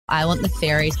I want the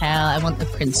fairy tale. I want the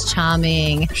Prince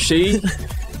Charming. She,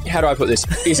 how do I put this,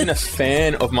 isn't a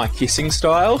fan of my kissing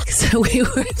style. So we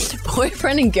were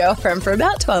boyfriend and girlfriend for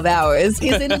about 12 hours.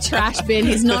 He's in a trash bin.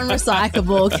 He's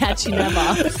non-recyclable. Catch you never.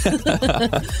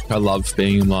 I love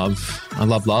being in love. I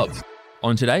love love.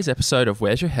 On today's episode of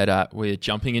Where's Your Head At, we're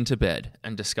jumping into bed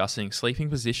and discussing sleeping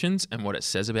positions and what it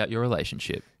says about your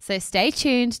relationship. So stay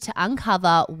tuned to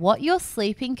uncover what your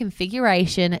sleeping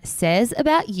configuration says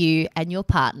about you and your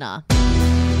partner.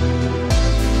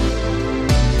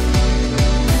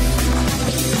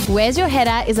 Where's Your Head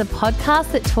At is a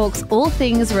podcast that talks all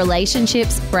things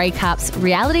relationships, breakups,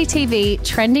 reality TV,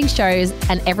 trending shows,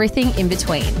 and everything in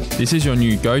between. This is your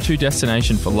new go-to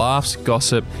destination for laughs,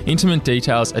 gossip, intimate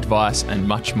details, advice, and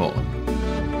much more.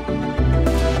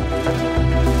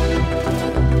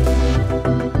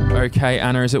 Okay,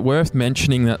 Anna, is it worth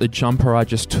mentioning that the jumper I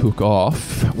just took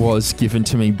off was given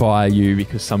to me by you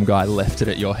because some guy left it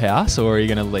at your house, or are you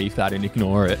going to leave that and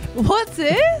ignore it? What's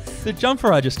this? The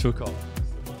jumper I just took off.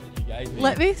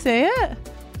 Let me see it.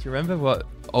 Do you remember what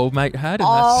old mate had?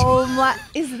 Oh my,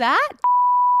 is that?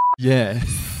 Yeah.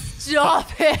 Stop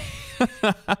it.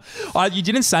 You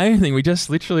didn't say anything. We just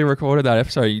literally recorded that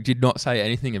episode. You did not say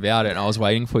anything about it, and I was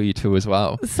waiting for you to as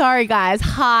well. Sorry, guys.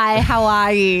 Hi, how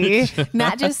are you?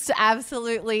 Nat just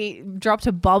absolutely dropped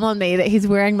a bomb on me that he's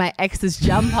wearing my ex's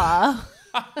jumper.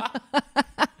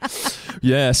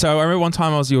 Yeah, so I remember one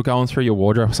time you were going through your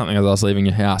wardrobe or something as I was leaving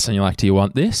your house, and you're like, do you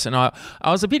want this? And I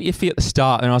was a bit iffy at the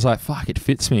start, and I was like, fuck, it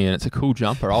fits me and it's a cool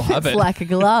jumper. I'll have it. It's like a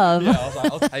glove. Yeah, I was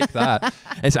like, I'll take that.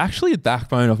 It's actually the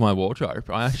backbone of my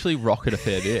wardrobe. I actually rock it a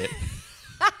fair bit.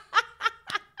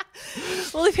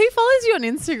 Well, if he follows you on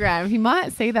Instagram, he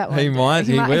might see that one. He might,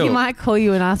 he will. He might call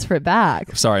you and ask for it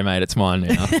back. Sorry, mate, it's mine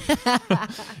now.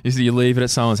 You leave it at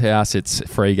someone's house, it's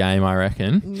free game, I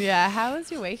reckon. Yeah, how was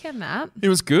your weekend, Matt? It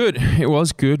was good. It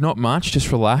was good. Not much,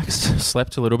 just relaxed.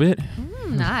 Slept a little bit.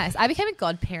 Nice. I became a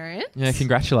godparent. Yeah,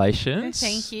 congratulations.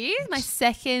 Thank you. My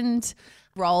second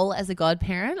role as a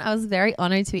godparent. I was very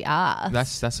honoured to be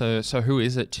asked. So who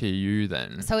is it to you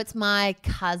then? So it's my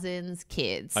cousin's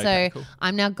kids. Okay, so cool.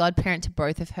 I'm now godparent to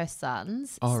both of her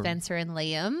sons, Spencer and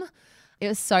Liam. It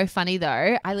was so funny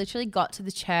though. I literally got to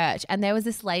the church and there was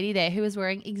this lady there who was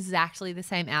wearing exactly the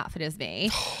same outfit as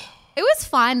me. It was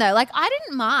fine though. Like, I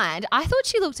didn't mind. I thought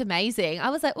she looked amazing. I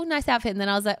was like, oh, nice outfit. And then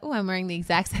I was like, oh, I'm wearing the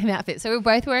exact same outfit. So we're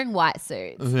both wearing white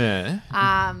suits. Yeah.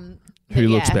 Who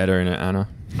looks better in it, Anna?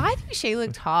 I think she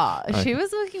looked hot. Okay. She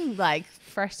was looking like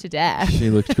fresh to death. She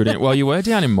looked good in it. Well, you were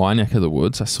down in my neck of the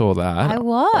woods. I saw that. I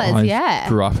was, yeah. I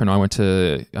grew up and I went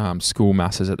to school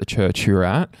masses at the church you were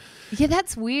at. Yeah,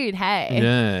 that's weird, hey?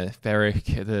 Yeah, Berwick,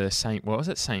 the Saint, what was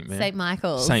it? Saint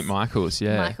Michael's. St. Michael's,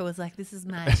 yeah. Michael was like, this is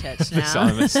my church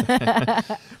now.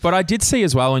 But I did see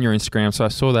as well on your Instagram, so I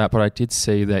saw that, but I did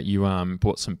see that you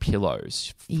bought some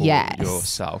pillows for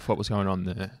yourself. What was going on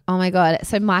there? Oh my God.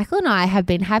 So Michael and I have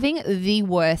been having the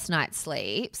worst night's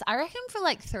sleeps, I reckon for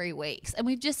like 3 weeks, and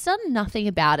we've just done nothing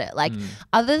about it. Like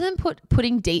other than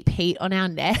putting deep heat on our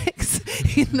necks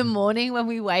in the morning when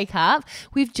we wake up,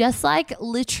 we've just like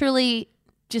literally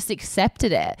just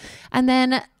accepted it. And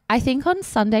then I think on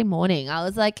Sunday morning, I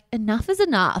was like, enough is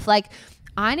enough. Like,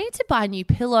 I need to buy new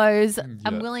pillows. Yeah.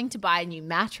 I'm willing to buy a new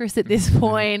mattress at this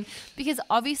point because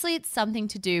obviously it's something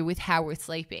to do with how we're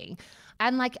sleeping.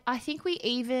 And like, I think we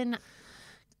even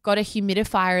got a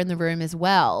humidifier in the room as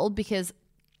well because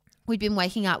we'd been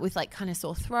waking up with like kind of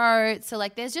sore throat. So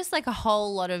like, there's just like a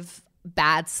whole lot of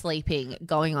bad sleeping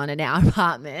going on in our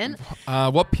apartment.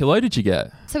 What pillow did you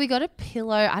get? So we got a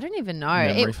pillow. I don't even know.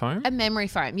 Memory foam? A memory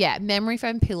foam. Yeah. Memory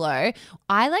foam pillow.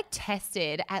 I like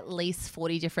tested at least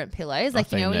 40 different pillows.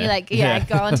 Like, you know, when you like,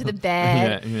 go onto the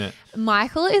bed. Yeah.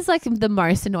 Michael is like the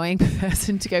most annoying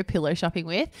person to go pillow shopping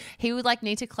with. He would like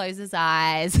need to close his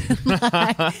eyes,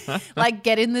 like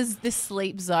get in this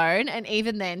sleep zone. And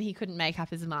even then he couldn't make up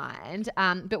his mind.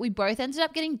 But we both ended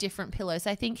up getting different pillows.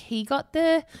 I think he got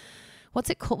the, what's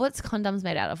it called? What's condoms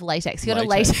made out of? Latex. He got a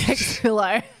latex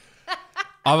pillow.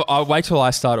 I'll wait till I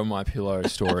start on my pillow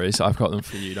stories. I've got them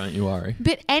for you, don't you worry.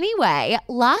 But anyway,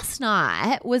 last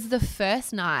night was the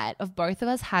first night of both of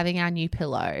us having our new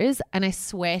pillows. And I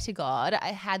swear to God, I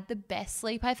had the best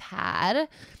sleep I've had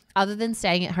other than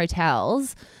staying at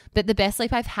hotels, but the best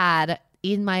sleep I've had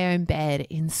in my own bed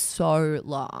in so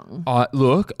long.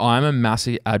 Look, I'm a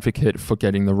massive advocate for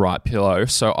getting the right pillow.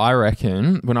 So I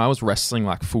reckon when I was wrestling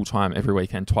like full time every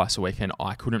weekend, twice a weekend,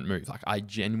 I couldn't move. Like I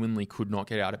genuinely could not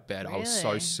get out of bed. Really? I was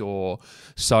so sore.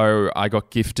 So I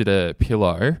got gifted a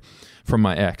pillow. from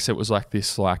my ex. It was like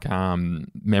this like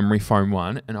memory foam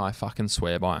one, and I fucking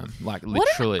swear by them. Like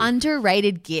literally. What an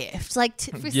underrated gift. Like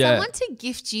for someone to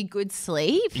gift you good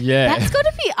sleep, that's got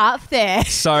to be up there.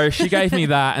 So she gave me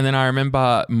that, and then I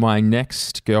remember my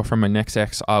next girlfriend, my next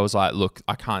ex, I was like, look,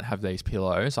 I can't have these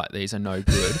pillows. Like these are no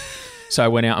good. So I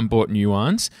went out and bought new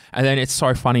ones. And then it's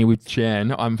so funny with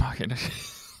Jen, I'm fucking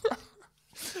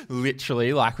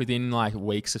literally like within like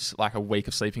weeks of like a week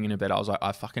of sleeping in a bed, I was like,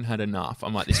 I fucking had enough.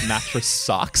 I'm like, this mattress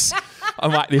sucks.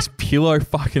 I'm like, this pillow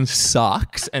fucking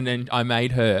sucks. And then I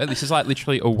made her, this is like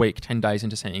literally a week, 10 days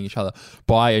into seeing each other,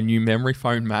 buy a new memory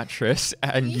foam mattress.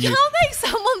 And you can't make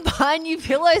someone buy new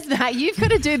pillows, Matt. You've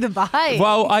got to do the buying.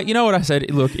 Well, you know what I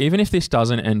said? Look, even if this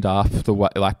doesn't end up the way,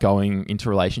 like going into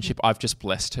a relationship, I've just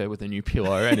blessed her with a new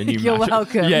pillow and a new You're mattress.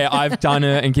 welcome. Yeah, I've done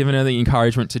it and given her the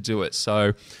encouragement to do it.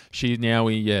 So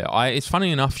it's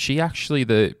funny enough, she actually,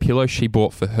 the pillow she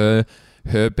bought for her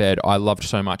bed, I loved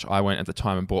so much. I went at the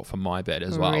time and bought for my bed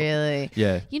as well. Really?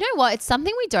 Yeah. You know what? It's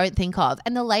something we don't think of.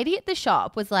 And the lady at the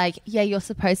shop was like, yeah, you're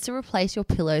supposed to replace your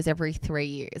pillows every 3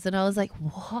 years. And I was like,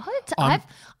 what? I've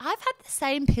had the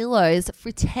same pillows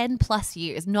for 10 plus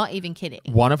years. Not even kidding.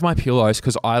 One of my pillows,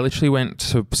 because I literally went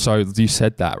to, so you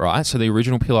said that, right? So the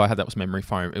original pillow I had that was memory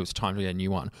foam. It was time to get a new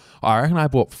one. I reckon I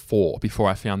bought 4 before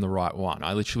I found the right one.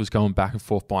 I literally was going back and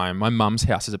forth buying. My mum's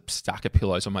house is a stack of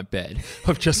pillows on my bed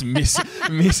of just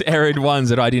mis-errored ones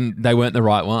that they weren't the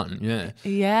right one. Yeah.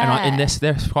 Yeah. And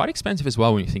they're quite expensive as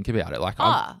well when you think about it. Like,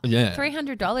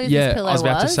 $300 this pillow I was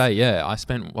about to say, I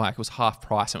spent like, it was half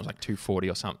price and it was like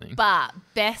 $240 or something. But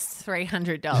best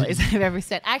 $300 I've ever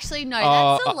spent. Actually, no,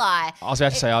 that's a lie. I was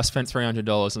about to say, I spent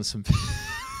 $300 on some,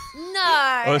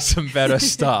 no, or some better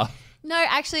stuff. No,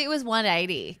 actually, it was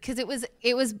 $180 because it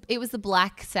was the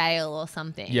black sale or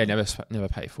something. Yeah, never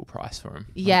pay full price for them.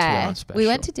 Yeah, we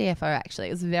went to DFO actually.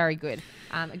 It was very good,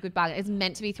 a good bargain. It's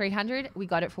meant to be $300. We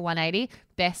got it for $180.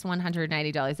 Best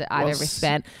 $180 that I've ever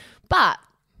spent. But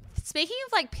speaking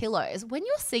of like pillows, when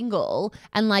you're single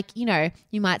and like, you know,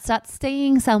 you might start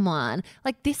seeing someone,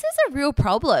 like this is a real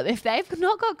problem. If they've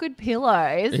not got good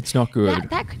pillows, it's not good.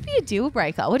 That could be a deal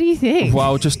breaker. What do you think?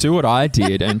 Well, just do what I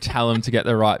did and tell them to get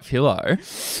the right pillow.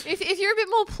 If you're a bit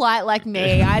more polite like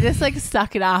me, I just like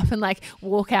suck it up and like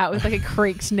walk out with like a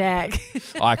creaked neck.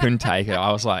 I couldn't take it.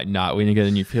 I was like, no, we need to get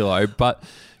a new pillow. But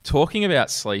talking about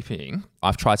sleeping,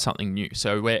 I've tried something new.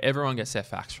 So where everyone gets their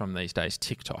facts from these days,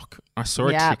 TikTok. I saw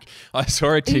a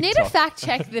TikTok. You need to fact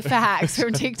check the facts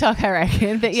from TikTok, I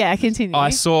reckon. But yeah, continue.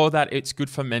 I saw that it's good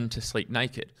for men to sleep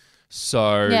naked.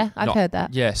 So yeah, I've heard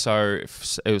that. Yeah, so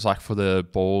it was like for the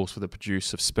balls, for the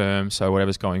produce of sperm. So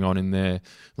whatever's going on in there,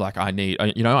 like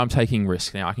I'm taking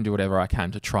risk now. I can do whatever I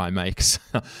can to try and make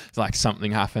like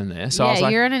something happen there. So yeah, I was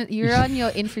like, you're on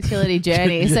your infertility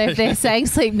journey. So if they're saying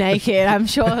sleep naked, I'm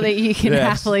sure that you can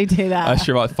happily do that. That's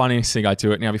true. The funniest thing, I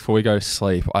do it now before we go to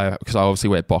sleep. Because I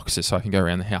obviously wear boxers, so I can go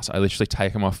around the house. I literally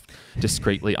take them off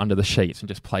discreetly under the sheets and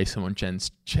just place them on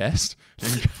Jen's chest. What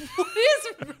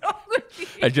is wrong with you?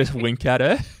 And just wink at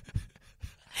her.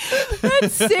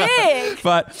 That's sick.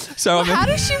 But so how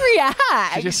does she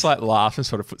react? She just like laughs and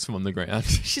sort of puts them on the ground.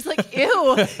 She's like,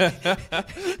 ew.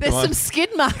 There's some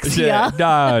skid marks here.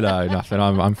 No, nothing.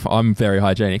 I'm very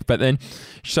hygienic. But then,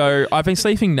 so I've been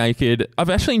sleeping naked.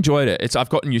 I've actually enjoyed it. I've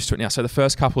gotten used to it now. So the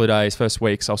first couple of days, first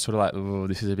weeks, I was sort of like, oh,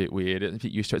 this is a bit weird. I'm a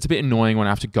bit used to it. It's a bit annoying when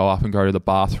I have to go up and go to the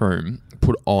bathroom,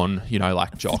 put on,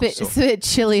 like jocks. It's a bit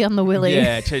chilly on the willy.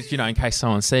 Yeah, in case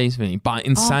someone sees me. But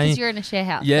in saying, because you're in a share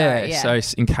house. Yeah, so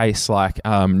in case like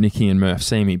Nikki and Murph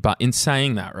see me. But in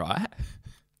saying that, right?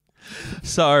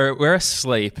 So we're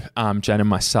asleep, Jen and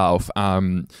myself.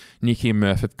 Nikki and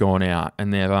Murph have gone out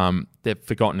and they've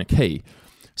forgotten a key.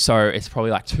 So it's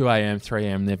probably like 2 a.m., 3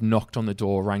 a.m. They've knocked on the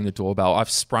door, rang the doorbell. I've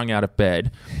sprung out of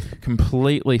bed,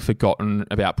 completely forgotten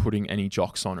about putting any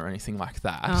jocks on or anything like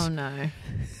that. Oh, no.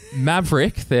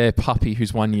 Maverick, their puppy,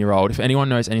 who's 1 year old. If anyone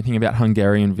knows anything about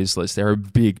Hungarian Vizslas, they're a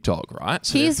big dog, right?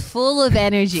 So he's full of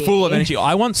energy. Full of energy.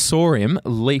 I once saw him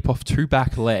leap off 2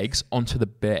 back legs onto the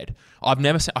bed. I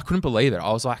couldn't believe it.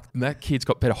 I was like, that kid's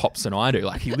got better hops than I do.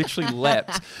 Like, he literally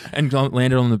leapt and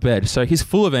landed on the bed. So he's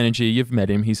full of energy. You've met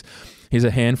him. He's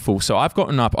a handful. So I've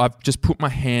gotten up. I've just put my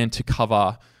hand to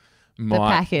cover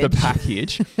the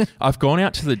package. I've gone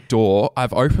out to the door.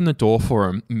 I've opened the door for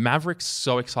him. Maverick's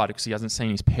so excited because he hasn't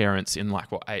seen his parents in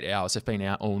 8 hours. They've been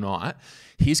out all night.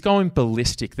 He's going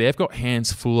ballistic. They've got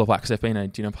hands full of like, because they've been at a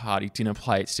dinner party, dinner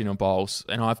plates, dinner bowls.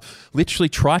 And I've literally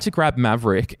tried to grab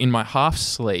Maverick in my half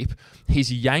sleep.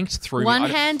 He's yanked through One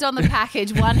hand on the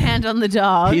package, one hand on the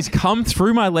dog. He's come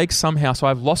through my legs somehow, so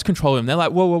I've lost control of him. They're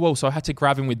like, whoa, whoa, whoa. So I had to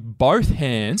grab him with both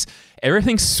hands.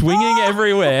 Everything's swinging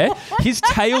everywhere. His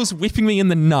tail's whipping me in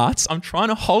the nuts. I'm trying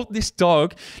to hold this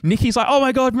dog. Nikki's like, oh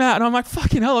my God, Matt. And I'm like,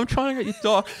 fucking hell, I'm trying to get your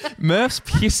dog. Murph's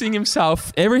pissing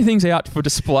himself. Everything's out for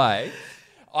display.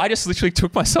 I just literally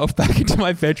took myself back into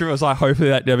my bedroom. I was like, hopefully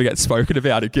that never gets spoken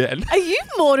about again. Are you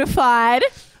mortified?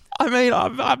 I mean,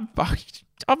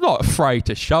 I'm not afraid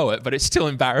to show it, but it's still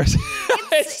embarrassing.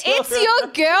 It's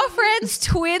your girlfriend's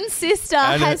twin sister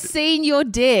has seen your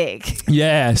dick.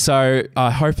 Yeah, so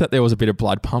I hope that there was a bit of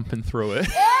blood pumping through it.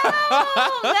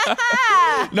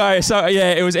 No, so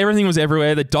yeah, everything was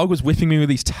everywhere. The dog was whipping me with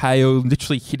his tail,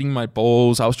 literally hitting my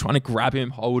balls. I was trying to grab him,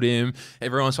 hold him.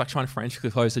 Everyone's like trying to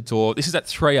frantically close the door. This is at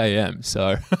 3 a.m,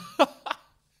 so...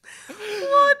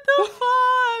 What the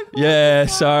fuck? Yeah,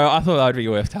 so I thought that would be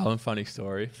worth telling. Funny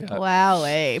story.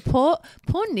 Wowee.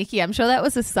 Poor Nikki. I'm sure that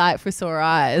was a sight for sore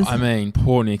eyes. I mean,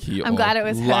 poor Nikki. I'm glad it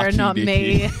was her and not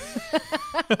me.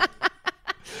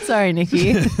 Sorry,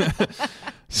 Nikki.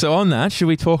 So on that, should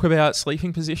we talk about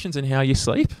sleeping positions and how you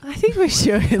sleep? I think we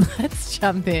should. Let's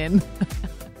jump in.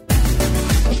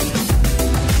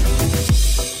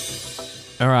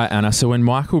 All right, Anna. So when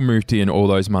Michael moved in all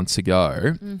those months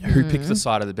ago, who picked the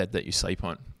side of the bed that you sleep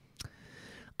on?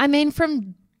 I mean,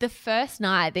 from the first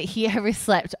night that he ever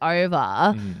slept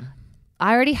over,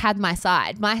 I already had my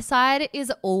side. My side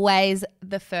is always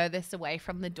the furthest away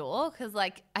from the door because,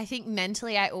 like, I think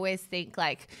mentally I always think,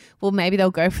 like, well, maybe they'll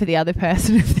go for the other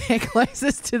person if they're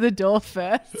closest to the door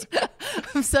first.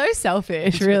 I'm so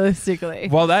selfish, realistically.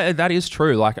 Well, that is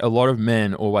true. Like, a lot of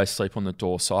men always sleep on the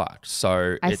door side.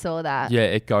 So I saw that. Yeah,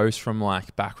 it goes from,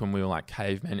 like, back when we were, like,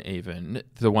 cavemen even,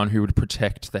 the one who would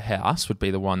protect the house would be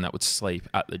the one that would sleep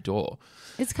at the door.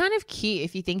 It's kind of cute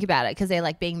if you think about it because they're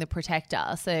like being the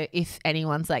protector. So if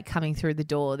anyone's like coming through the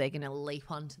door, they're going to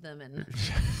leap onto them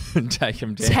and take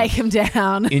them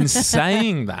down. In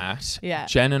saying that, yeah.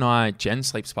 Jen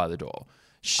sleeps by the door.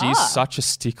 She's such a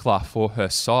stickler for her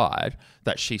side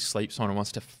that she sleeps on and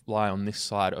wants to lie on this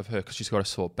side of her because she's got a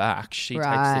sore back. She takes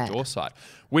the door side,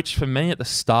 which for me at the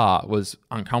start was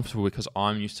uncomfortable because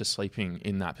I'm used to sleeping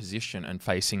in that position and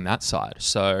facing that side.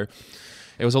 So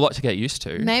it was a lot to get used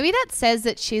to. Maybe that says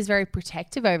that she's very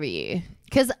protective over you.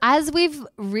 Because as we've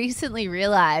recently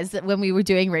realized that when we were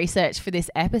doing research for this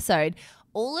episode,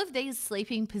 all of these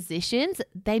sleeping positions,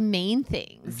 they mean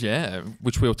things. Yeah,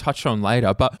 which we'll touch on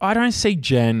later. But I don't see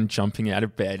Jen jumping out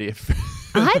of bed if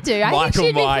I do.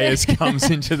 Michael Myers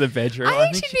comes into the bedroom. I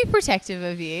think she'd be protective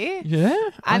of you. Yeah.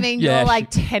 I mean, you're like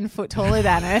 10 foot taller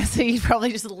than her, so you'd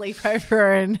probably just leap over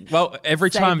her and well, every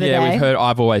time, we've heard,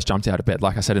 I've always jumped out of bed.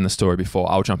 Like I said in the story before,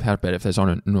 I'll jump out of bed if there's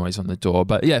a noise on the door.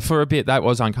 But yeah, for a bit, that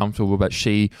was uncomfortable. But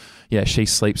she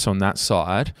sleeps on that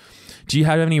side. Do you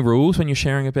have any rules when you're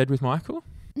sharing a bed with Michael?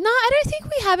 No, I don't think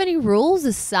we have any rules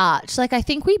as such. Like, I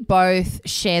think we both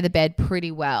share the bed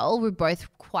pretty well. We're both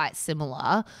quite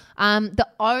similar. The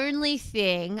only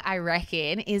thing I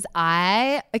reckon is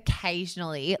I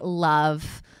occasionally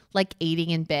love like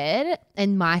eating in bed,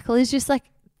 and Michael is just like,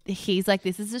 he's like,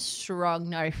 this is a strong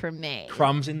no from me.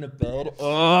 Crumbs in the bed.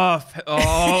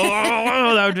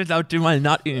 That would do my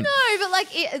nut in. No,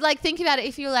 but think about it.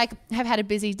 If you like have had a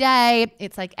busy day,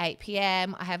 it's like 8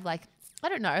 p.m. I have like, I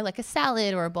don't know, like a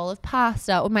salad or a bowl of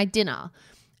pasta or my dinner.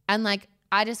 And like,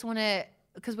 I just want to,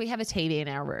 because we have a TV in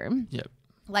our room. Yep.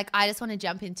 Like, I just want to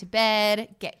jump into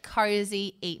bed, get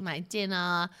cozy, eat my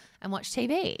dinner and watch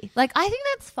TV. Like, I think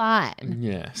that's fine.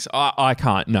 Yes. I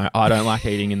can't. No, I don't like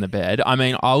eating in the bed. I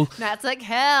mean, That's like,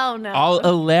 hell no. I'll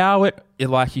allow it,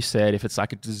 like you said, if it's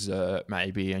like a dessert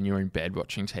maybe and you're in bed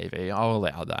watching TV, I'll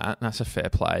allow that. That's a fair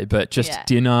play. But just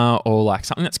dinner or like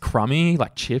something that's crummy,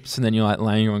 like chips, and then you're like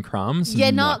laying on crumbs.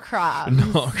 Yeah, not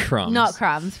crumbs. Not crumbs. Not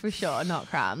crumbs, for sure. Not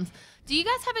crumbs. Do you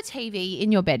guys have a TV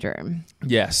in your bedroom?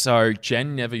 Yeah, so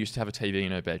Jen never used to have a TV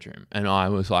in her bedroom. And I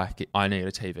was like, I need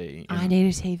a TV. I need a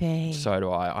TV. So do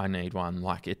I. I need one.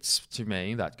 Like, it's, to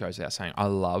me, that goes without saying.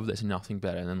 There's nothing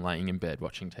better than laying in bed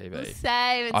watching TV.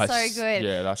 Same. It's so good.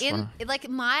 Yeah, that's fun. Like,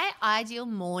 my ideal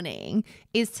morning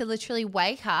is to literally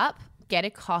wake up, get a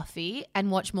coffee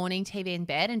and watch morning TV in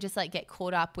bed and just like get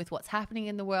caught up with what's happening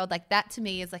in the world. Like, that to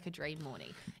me is like a dream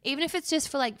morning, even if it's just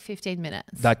for like 15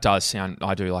 minutes. That does sound,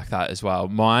 I do like that as well.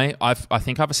 I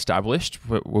think I've established,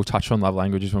 we'll touch on love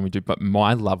languages when we do, but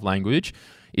my love language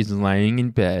is laying in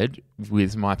bed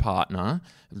with my partner,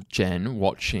 Jen,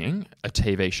 watching a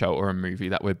TV show or a movie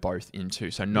that we're both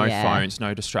into. So no phones,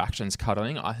 no distractions,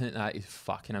 cuddling. I think that is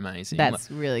fucking amazing. That's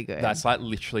really good. That's like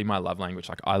literally my love language.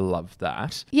 Like I love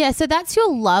that. Yeah, so that's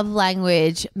your love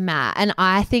language, Matt. And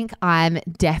I think I'm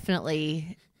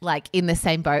definitely like in the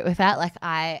same boat with that. Like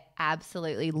I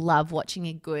absolutely love watching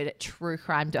a good true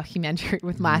crime documentary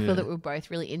with Michael that we're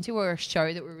both really into, or a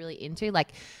show that we're really into.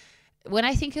 Like when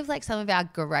I think of like some of our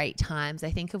great times,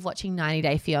 I think of watching 90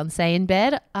 Day Fiancé in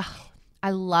bed. Oh, I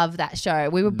love that show.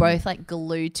 We were both like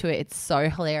glued to it. It's so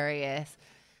hilarious.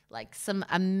 Like some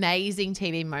amazing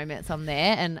TV moments on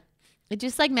there, and it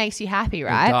just like makes you happy,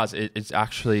 right? It does.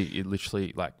 It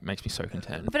literally like makes me so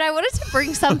content. But I wanted to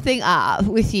bring something up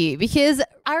with you because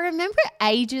I remember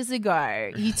ages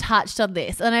ago you touched on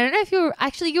this, and I don't know if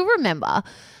you'll remember.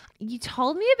 You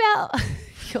told me about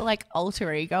your like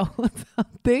alter ego or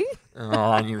something.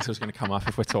 Oh, I knew this was going to come up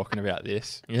if we're talking about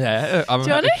this. Yeah. Do you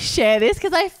want to share this?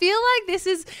 Because I feel like this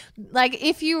is like,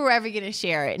 if you were ever going to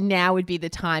share it, now would be the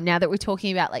time. Now that we're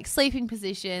talking about like sleeping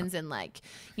positions and like,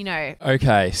 you know.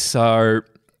 Okay, so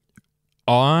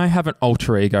I have an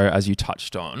alter ego, as you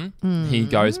touched on. He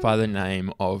goes by the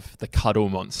name of the Cuddle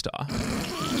Monster.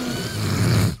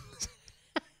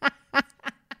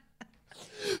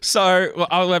 So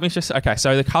let me just, okay,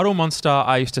 so the Cuddle Monster,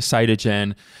 I used to say to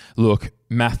Jen, look,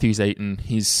 Matthew's eaten,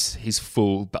 he's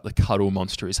full, but the Cuddle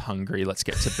Monster is hungry, let's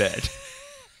get to bed.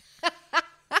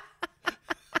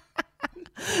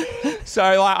 So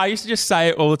like, I used to just say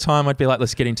it all the time. I'd be like,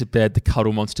 let's get into bed, the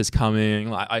Cuddle Monster's coming.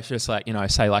 Like I just like, you know,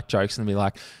 say like jokes and be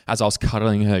like, as I was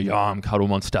cuddling her, yo, I'm Cuddle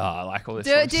Monster, like all this.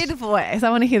 Do the voice. I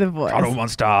want to hear the voice. Cuddle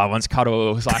Monster wants cuddle.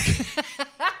 It was like...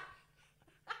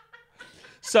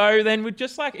 So then it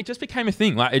just became a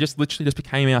thing. Like it just literally just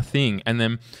became our thing. And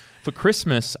then for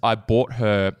Christmas, I bought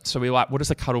her. So we were like, what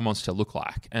does a Cuddle Monster look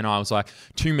like? And I was like,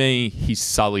 to me, he's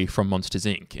Sully from Monsters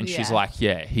Inc. And she's like,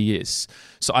 yeah, he is.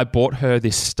 So I bought her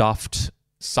this stuffed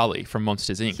Sully from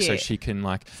Monsters Inc. Cute. So she can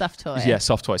like soft toy. Yeah,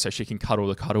 soft toy. So she can cuddle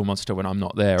the Cuddle Monster when I'm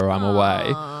not there or I'm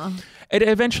away. It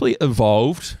eventually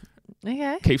evolved.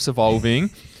 Okay. Keeps evolving.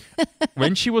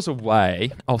 When she was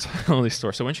away, I'll tell this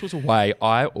story. So when she was away,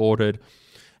 I ordered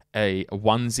a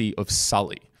onesie of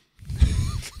Sully.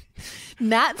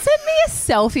 Matt sent me a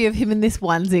selfie of him in this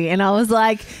onesie and I was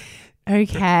like,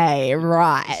 okay,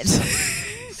 right.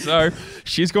 So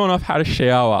she's gone off, had a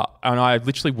shower, and I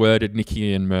literally worded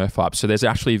Nikki and Murph up. So there's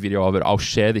actually a video of it. I'll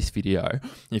share this video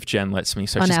if Jen lets me.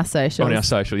 So on our social. On our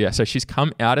social, yeah. So she's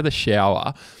come out of the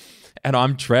shower and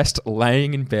I'm dressed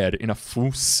laying in bed in a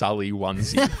full Sully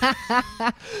onesie.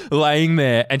 Laying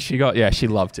there, and she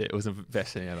loved it. It was the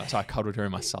best thing ever. So I cuddled her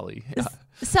in my Sully. Yeah.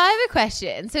 So I have a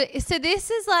question. So this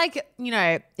is like, you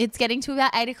know, it's getting to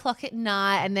about 8 o'clock at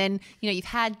night, and then, you know, you've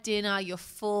had dinner, you're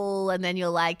full, and then you're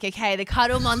like, okay, the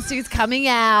Cuddle Monster's coming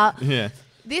out. Yeah.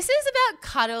 This is about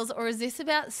cuddles, or is this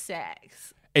about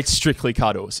sex? It's strictly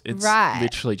cuddles. It's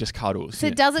literally just cuddles. So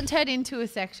it doesn't turn into a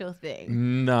sexual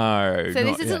thing? No. So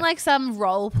this isn't like some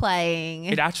role playing?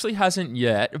 It actually hasn't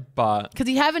yet, but... Because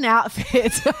you have an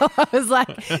outfit. So I was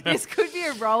like, this could be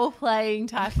a role playing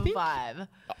type of vibe.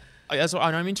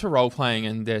 I'm into role playing,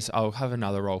 and I'll have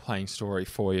another role playing story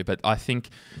for you, but I think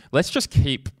let's just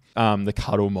keep the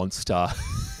Cuddle Monster...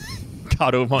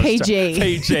 Cuddle Monster.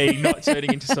 PG, not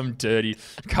turning into some dirty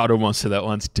Cuddle Monster that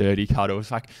wants dirty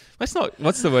cuddles. Like, let's not,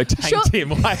 what's the word, taint him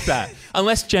like that.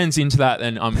 Unless Jen's into that,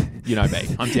 then you know me.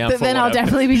 I'm down for then whatever. I'll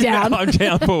definitely be down. I'm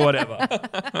down for whatever.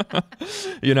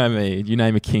 You know me. You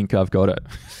name a kink, I've got it.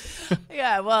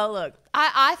 Yeah, well, look,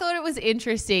 I thought it was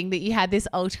interesting that you had this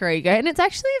alter ego, and it's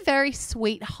actually a very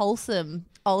sweet, wholesome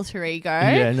alter ego.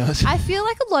 Yeah, no. I feel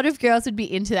like a lot of girls would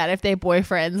be into that if their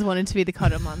boyfriends wanted to be the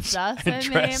Cuddle Monster. So and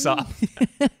dress up.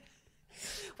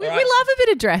 We love a bit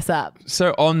of dress up.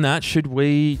 So on that, should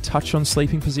we touch on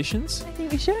sleeping positions? I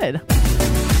think we should.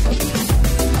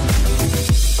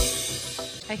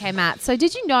 Okay, Matt. So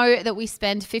did you know that we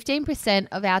spend 15%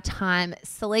 of our time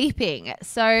sleeping?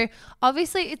 So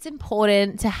obviously it's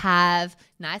important to have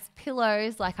nice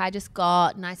pillows like I just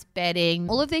got, nice bedding.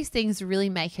 All of these things really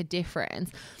make a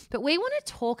difference. But we want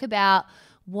to talk about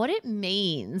what it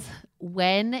means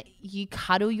when you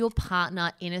cuddle your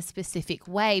partner in a specific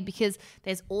way, because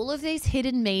there's all of these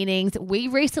hidden meanings. We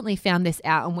recently found this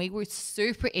out and we were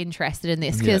super interested in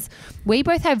this because we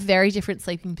both have very different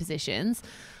sleeping positions.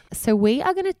 So we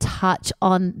are going to touch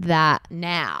on that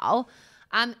now.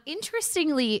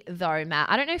 Interestingly though, Matt,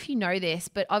 I don't know if you know this,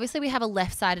 but obviously we have a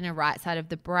left side and a right side of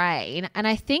the brain. And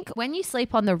I think when you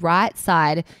sleep on the right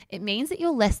side, it means that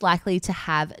you're less likely to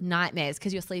have nightmares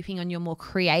because you're sleeping on your more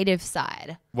creative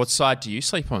side. What side do you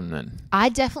sleep on then? I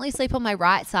definitely sleep on my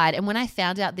right side. And when I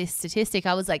found out this statistic,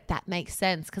 I was like, that makes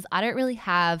sense because I don't really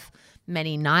have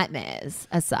many nightmares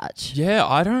as such. Yeah,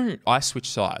 I don't. I switch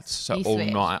sides. So You all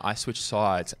switch. night I switch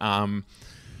sides.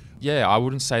 Yeah, I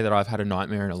wouldn't say that I've had a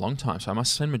nightmare in a long time. So I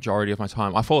must spend majority of my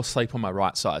time. I fall asleep on my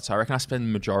right side. So I reckon I spend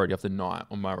the majority of the night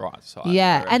on my right side.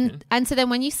 Yeah, I reckon. and so then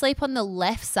when you sleep on the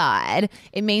left side,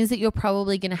 it means that you're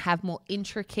probably going to have more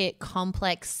intricate,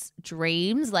 complex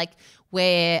dreams, like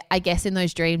where I guess in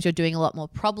those dreams you're doing a lot more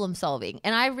problem solving.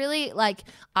 And I really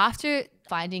after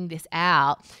finding this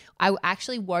out, I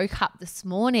actually woke up this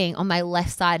morning on my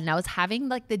left side and I was having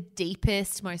like the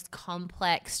deepest, most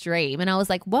complex dream. And I was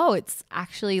like, whoa, it's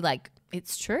actually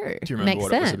it's true. Do you remember Makes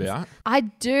what sense. it was about? I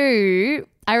do.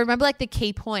 I remember like the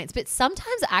key points, but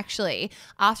sometimes actually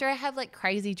after I have like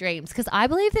crazy dreams, because I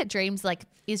believe that dreams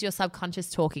is your subconscious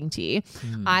talking to you.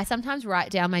 I sometimes write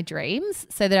down my dreams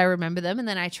so that I remember them and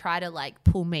then I try to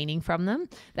pull meaning from them.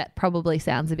 That probably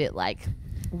sounds a bit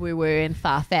woo-woo and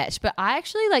far-fetched, but I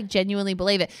actually genuinely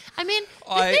believe it. I mean,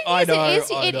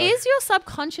 it is your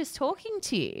subconscious talking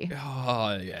to you.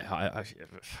 Oh, yeah.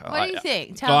 What do you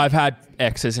think? So I've had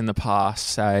exes in the past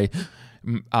say,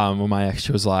 well, my ex,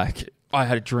 she was like, I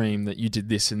had a dream that you did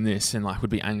this and this and would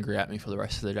be angry at me for the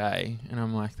rest of the day. And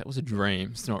I'm like, that was a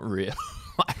dream. It's not real.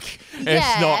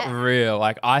 It's not real.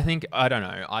 I don't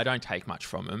know. I don't take much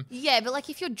from them. Yeah, but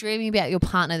if you're dreaming about your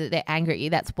partner that they're angry at you,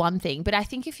 that's one thing. But I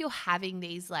think if you're having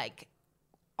these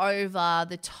over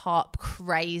the top,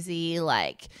 crazy,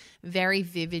 very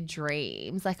vivid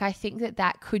dreams, I think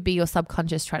that could be your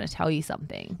subconscious trying to tell you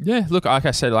something. Yeah, look, like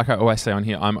I said, like I always say on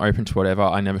here, I'm open to whatever.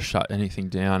 I never shut anything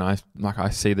down. I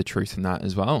see the truth in that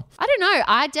as well. I don't know.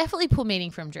 I definitely pull meaning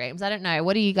from dreams. I don't know.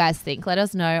 What do you guys think? Let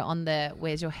us know on the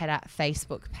Where's Your Head At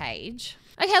Facebook page.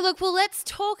 Okay, look, well, let's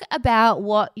talk about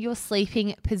what your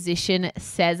sleeping position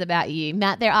says about you.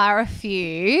 Matt, there are a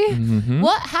few. Mm-hmm.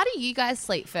 How do you guys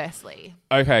sleep firstly?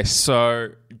 Okay, so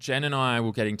Jen and I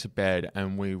will get into bed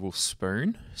and we will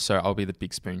spoon. So I'll be the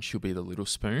big spoon, she'll be the little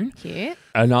spoon. Cute.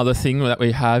 Another thing that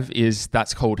we have is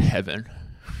that's called heaven.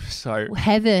 So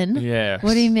Heaven? yeah.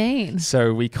 What do you mean?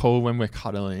 So we call when we're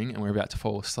cuddling and we're about to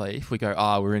fall asleep, we go,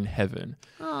 we're in heaven.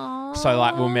 Aww. So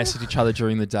we'll message each other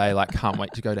during the day, can't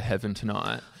wait to go to heaven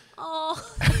tonight. Oh,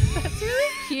 that's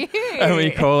really cute. And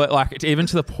we call it even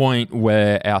to the point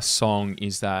where our song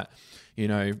is that,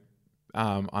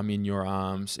 I'm in your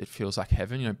arms, it feels like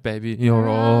heaven, baby, you're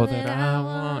all that I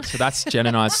want. So that's Jen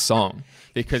and I's song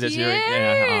because it's you're in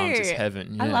our arms, it's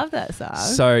heaven. Yeah. I love that song.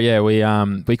 So yeah,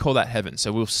 we call that heaven.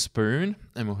 So we'll spoon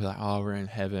and we'll be like, we're in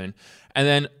heaven. And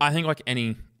then I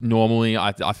think normally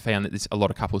I found that a lot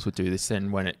of couples would do this.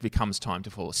 Then when it becomes time to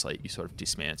fall asleep, you sort of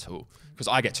dismantle because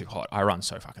I get too hot. I run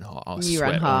so fucking hot. I'll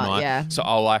sweat all night. Yeah. So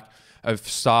I'll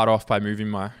start off by moving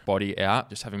my body out,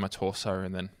 just having my torso,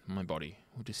 and then my body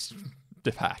will just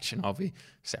detach and I'll be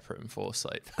separate and fall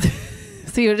asleep.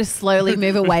 So you'll just slowly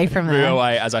move away from it. Move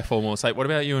away as I fall more asleep. What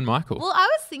about you and Michael? Well, I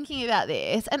was thinking about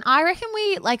this and I reckon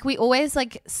we always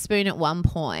spoon at one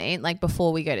point,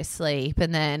 before we go to sleep,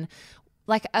 and then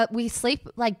we sleep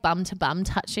bum to bum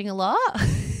touching a lot.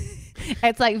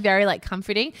 It's very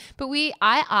comforting. But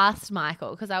I asked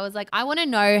Michael because I was I want to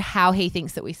know how he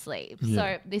thinks that we sleep. Yeah.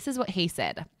 So this is what he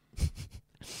said.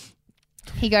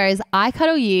 He goes, I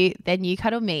cuddle you, then you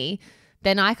cuddle me,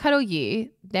 then I cuddle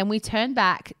you, then we turn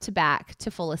back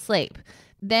to fall asleep.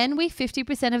 Then we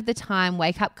 50% of the time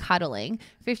wake up cuddling,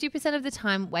 50% of the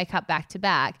time wake up back to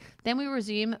back. Then we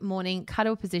resume morning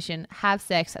cuddle position, have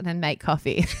sex, and then make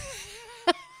coffee.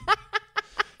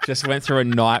 Just went through a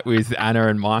night with Anna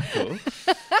and Michael.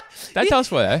 That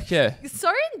does work, yeah. So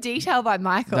in detail by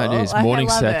Michael. That is. I Morning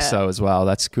love sex, it. though, as well.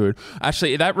 That's good.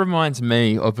 Actually, that reminds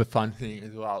me of a fun thing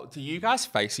as well. Do you guys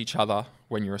face each other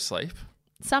when you're asleep?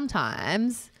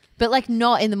 Sometimes, but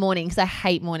not in the morning because I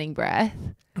hate morning breath.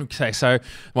 Okay, so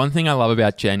one thing I love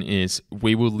about Jen is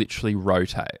we will literally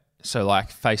rotate. So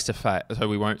face to face. So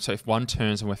we won't. So if one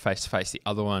turns and we're face to face, the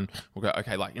other one will go,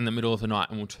 okay, in the middle of the night,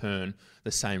 and we'll turn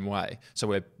the same way. So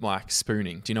we're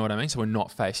spooning. Do you know what I mean? So we're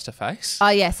not face to face. Oh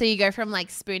yeah. So you go from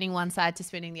spooning one side to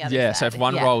spooning the other side. Yeah. So if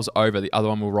one rolls over, the other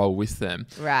one will roll with them.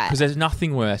 Right. Because there's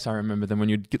nothing worse, I remember, than when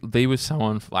you'd be with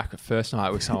someone a first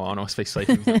night with someone or be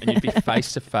sleeping with them, and you'd be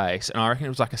face to face. And I reckon it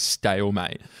was a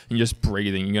stalemate. And you're just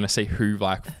breathing. You're going to see who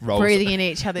rolls. Breathing in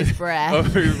each other's breath. Or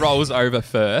who rolls over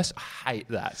first. I hate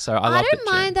that. So I love don't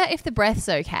mind that if the breath's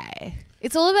okay.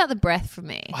 It's all about the breath for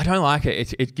me. I don't like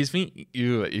it. It gives me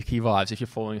icky vibes if you're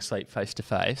falling asleep face to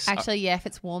face. Actually, yeah, if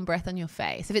it's warm breath on your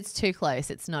face. If it's too close,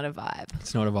 it's not a vibe.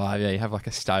 It's not a vibe. Yeah, you have like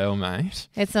a stalemate.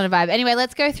 It's not a vibe. Anyway,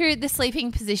 let's go through the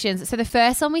sleeping positions. So the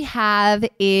first one we have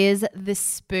is the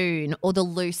spoon or the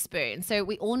loose spoon. So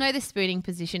we all know the spooning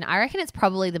position. I reckon it's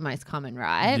probably the most common,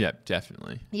 right? Yeah,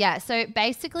 definitely. Yeah, so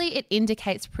basically it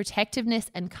indicates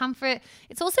protectiveness and comfort.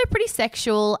 It's also pretty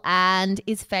sexual and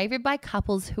is favoured by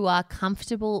couples who are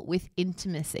comfortable with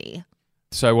intimacy.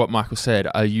 So what Michael said,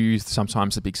 are you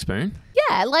sometimes a big spoon?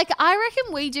 Yeah, like I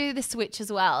reckon we do the switch as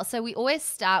well. So we always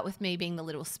start with me being the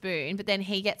little spoon, but then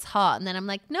he gets hot and then I'm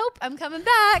like, nope, I'm coming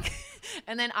back.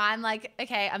 And then I'm like,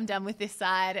 okay, I'm done with this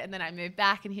side. And then I move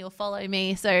back and he'll follow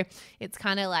me. So it's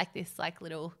kind of like this like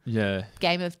little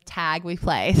game of tag we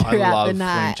play throughout the night.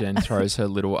 I love when Jen throws her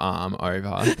little arm over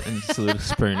and it's a little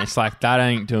spoon. It's like, that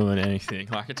ain't doing anything.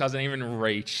 Like it doesn't even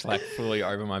reach like fully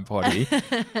over my body.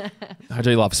 I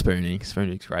do love spooning.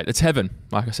 Spooning's great. It's heaven.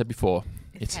 Like I said before.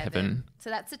 It's heaven. So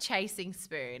that's a chasing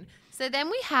spoon. So then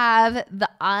we have the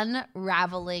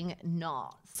unraveling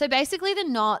knot. So basically the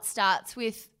knot starts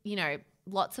with,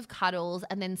 lots of cuddles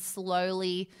and then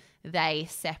slowly they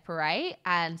separate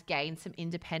and gain some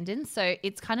independence. So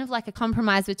it's kind of like a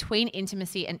compromise between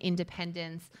intimacy and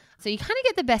independence. So you kind of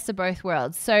get the best of both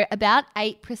worlds. So about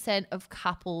 8% of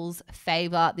couples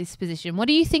favour this position. What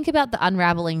do you think about the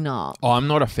unraveling knot? Oh, I'm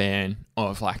not a fan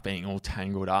of like being all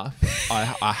tangled up.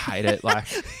 I hate it. Like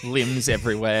limbs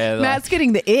everywhere. Matt's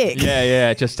getting the ick.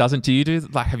 Yeah. It just doesn't.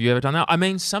 Have you ever done that? I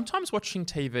mean, sometimes watching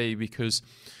TV, because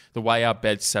the way our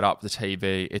bed's set up, the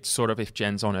TV, it's sort of if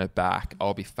Jen's on her back,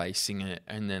 I'll be facing it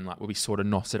and then like we'll be sort of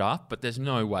knotted up. But there's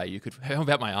no way you could. How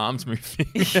about my arms moving?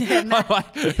 Yeah,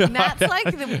 Matt's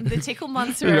like the tickle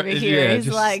monster over here. Yeah, He's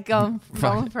like going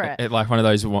for it. Like one of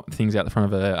those things out the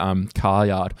front of a car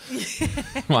yard.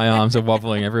 My arms are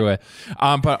wobbling everywhere.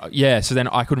 But yeah, so then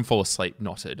I couldn't fall asleep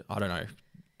knotted. I don't know.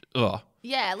 Ugh.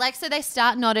 Yeah, like so they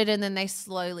start knotted and then they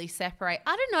slowly separate.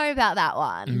 I don't know about that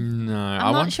one. No.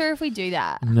 I'm not sure if we do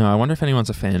that. No, I wonder if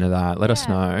anyone's a fan of that. Let us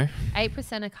know.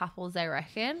 8% of couples, they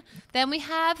reckon. Then we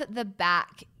have the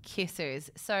back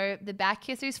kissers. So the back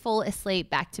kissers fall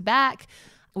asleep back to back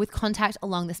with contact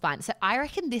along the spine. So I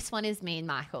reckon this one is me and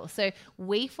Michael. So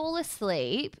we fall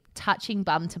asleep touching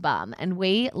bum to bum and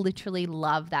we literally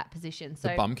love that position. So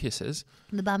the bum kisses.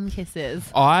 The bum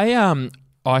kisses.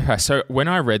 Okay, so when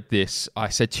I read this, I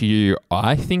said to you,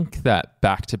 I think that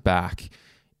back to back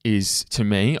is, to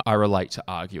me, I relate to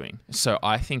arguing. So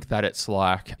I think that it's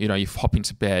like, you hop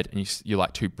into bed and you're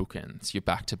like two bookends, you're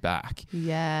back to back.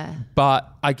 Yeah. But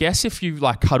I guess if you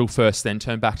like cuddle first, then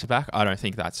turn back to back, I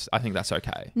think that's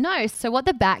okay. No. So what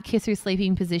the back kisser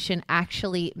sleeping position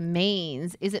actually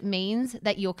means is it means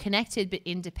that you're connected but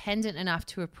independent enough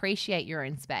to appreciate your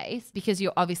own space because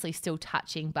you're obviously still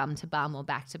touching bum to bum or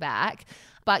back to back.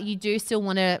 But you do still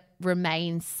want to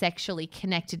remain sexually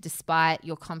connected despite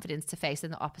your confidence to face in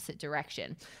the opposite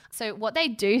direction. So what they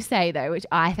do say though, which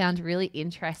I found really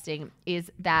interesting,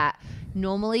 is that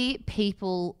normally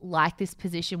people like this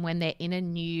position when they're in a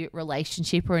new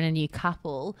relationship or in a new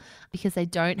couple because they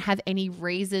don't have any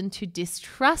reason to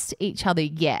distrust each other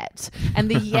yet. And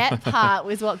the yet part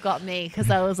was what got me because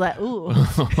I was like, ooh,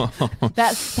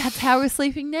 that's how we're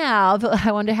sleeping now. But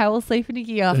I wonder how we'll sleep in a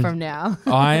year from now.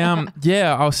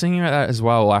 I was thinking about that as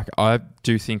well. Like I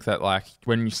do think that like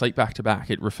when you sleep back to back,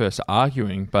 it refers to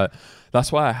arguing, but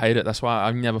that's why I hate it. That's why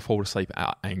I never fall asleep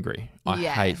out angry. I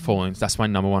hate falling. That's my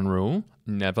number one rule.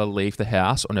 Never leave the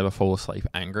house or never fall asleep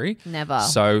angry. Never.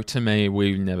 So to me,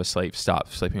 we never start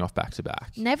sleeping off back to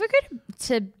back. Never go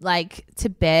to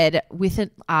bed with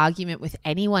an argument with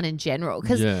anyone in general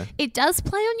because it does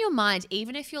play on your mind.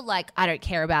 Even if you're like, I don't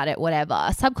care about it, whatever.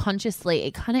 Subconsciously,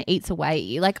 it kind of eats away at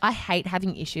you. Like I hate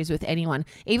having issues with anyone.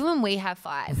 Even when we have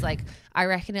fights, like I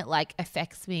reckon it like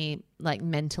affects me like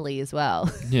mentally as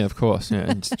well. Yeah, of course.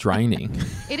 Yeah, it's draining.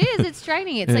 It is. It's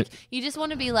draining. It's like you just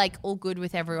want to be like all good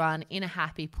with everyone in a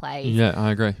happy place. Yeah,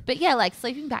 I agree. But yeah, like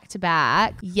sleeping back to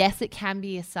back, yes, it can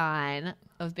be a sign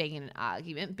of being in an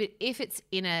argument. But if it's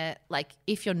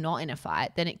if you're not in a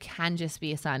fight, then it can just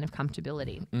be a sign of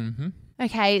comfortability. Mm-hmm.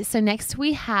 Okay, so next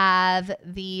we have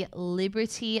the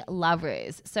Liberty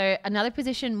Lovers. So another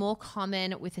position more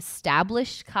common with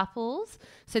established couples.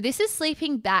 So this is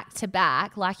sleeping back to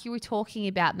back, like you were talking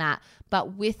about, Matt,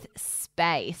 but with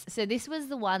space. So this was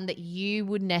the one that you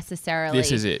would necessarily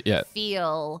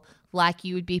feel like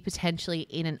you would be potentially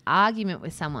in an argument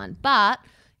with someone. But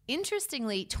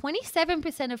interestingly,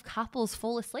 27% of couples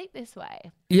fall asleep this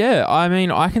way. Yeah, I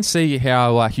mean, I can see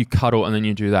how like you cuddle and then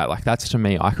you do that. Like that's to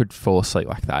me, I could fall asleep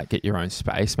like that. Get your own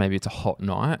space. Maybe it's a hot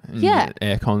night and Yeah. the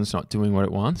aircon's not doing what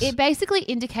it wants. It basically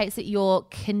indicates that you're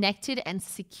connected and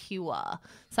secure.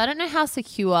 So I don't know how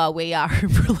secure we are in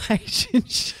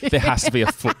relationship. There has to be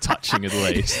a foot touching at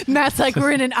least. Matt's like,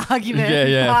 we're in an argument.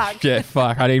 Fuck. Yeah,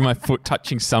 fuck. I need my foot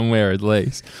touching somewhere at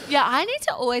least. Yeah, I need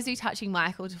to always be touching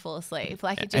Michael to fall asleep.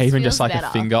 Like it just Even feels just like better.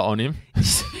 a finger on him.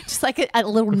 Just like a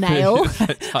little nail.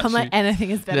 I'm like,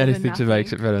 anything is better than Anything nothing. to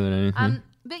make it better than anything.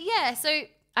 But yeah, so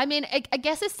I mean, I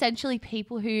guess essentially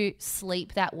people who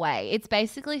sleep that way, it's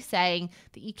basically saying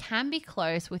that you can be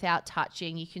close without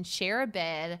touching. You can share a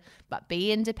bed, but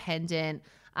be independent.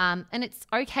 And it's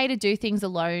okay to do things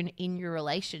alone in your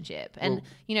relationship. And,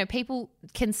 people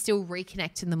can still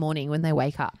reconnect in the morning when they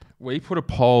wake up. We put a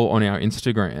poll on our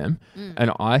Instagram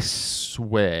and I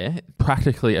swear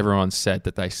practically everyone said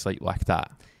that they sleep like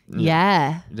that.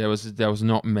 Yeah. There was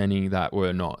not many that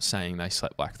were not saying they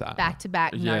slept like that. Back to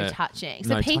back, no Yeah. touching.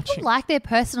 So No people touching. like their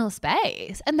personal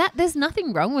space, and that there's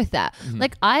nothing wrong with that.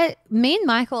 Like me and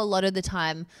Michael a lot of the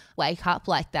time wake up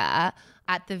like that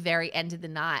at the very end of the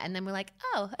night, and then we're like,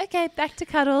 oh, okay, back to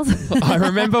cuddles. I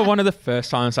remember one of the first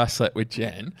times I slept with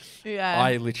Jen. Yeah.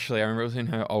 I remember it was in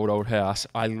her old house.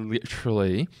 I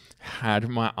literally had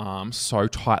my arms so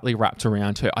tightly wrapped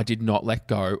around her. I did not let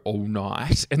go all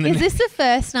night. And then Is this the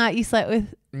first night you slept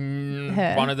with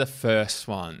her? one of the first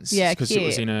ones. Yeah, because it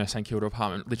was cute. in her St Kilda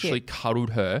apartment. Literally Cute. cuddled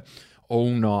her all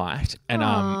night,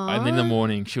 and in the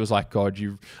morning she was like, "God,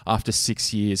 you after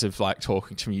 6 years of like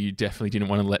talking to me, you definitely didn't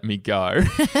want to let me go."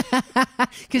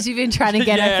 Because you've been trying to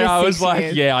get her for I was 6 like,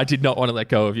 years. "Yeah, I did not want to let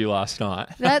go of you last night."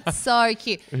 That's so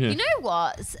cute. You know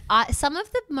what? Some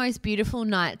of the most beautiful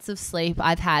nights of sleep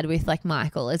I've had with like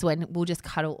Michael is when we'll just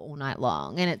cuddle all night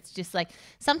long. And it's just like,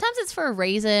 sometimes it's for a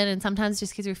reason and sometimes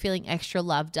just because we're feeling extra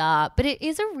loved up. But it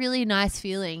is a really nice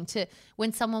feeling to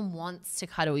when someone wants to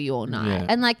cuddle you all night. Yeah.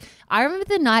 And like, I remember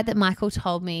the night that Michael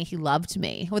told me he loved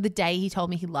me, or the day he told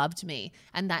me he loved me.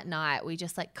 And that night we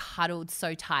just like cuddled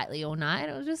so tightly all night.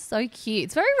 It was just so cute.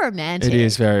 It's very romantic. It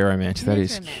is very romantic. That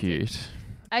is is romantic. cute.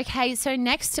 Okay, so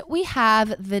next we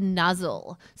have the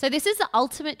nuzzle. So this is the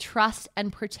ultimate trust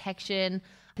and protection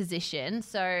position.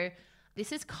 So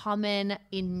this is common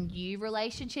in new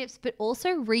relationships, but also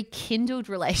rekindled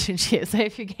relationships. So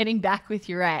if you're getting back with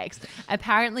your ex,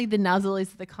 apparently the nuzzle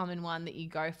is the common one that you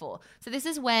go for. So this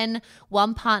is when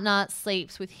one partner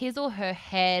sleeps with his or her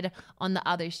head on the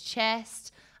other's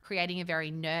chest, creating a very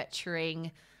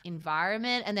nurturing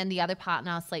environment, and then the other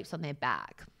partner sleeps on their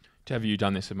back. Have you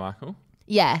done this with Michael?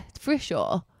 Yeah, for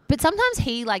sure. But sometimes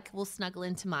he like will snuggle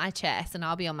into my chest and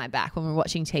I'll be on my back when we're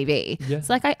watching TV. Yeah.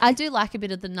 So like I do like a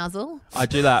bit of the nuzzle. I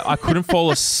do that. I couldn't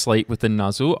fall asleep with the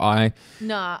nuzzle.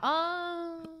 No.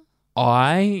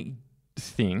 I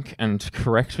think, and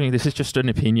correct me, this is just an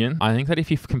opinion. I think that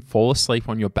if you can fall asleep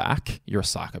on your back, you're a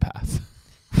psychopath.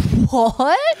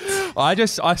 What?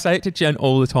 I say it to Jen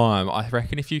all the time. I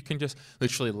reckon if you can just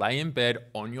literally lay in bed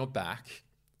on your back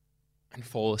and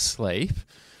fall asleep,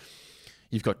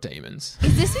 you've got demons.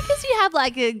 Is this because you have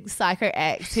like a psycho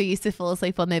ex who used to fall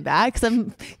asleep on their back?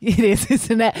 It is,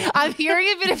 isn't it? I'm hearing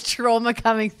a bit of trauma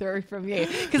coming through from you.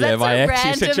 Because that's my a ex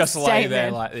used to random just lay there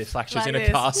statement. like this, like she was Like in a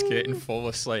this. casket and fall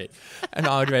asleep. And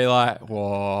I would be like,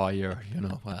 whoa, you're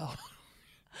not well.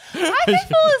 I can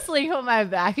fall asleep on my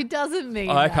back. It doesn't mean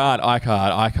I that.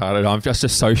 can't. And I'm just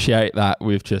associate that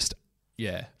with just,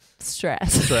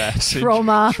 Stress. stress,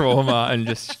 Trauma. and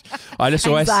just always,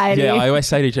 Anxiety. I always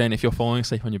say to Jen, if you're falling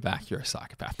asleep on your back, you're a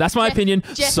psychopath. That's my opinion.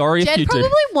 Sorry Jen if you probably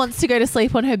do. wants to go to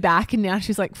sleep on her back, and now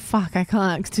she's like, "Fuck, I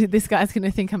can't. 'Cause this guy's gonna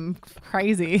think I'm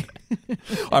crazy."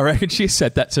 I reckon she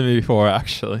said that to me before,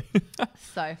 actually.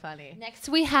 So funny. Next,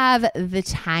 we have the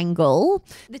tangle.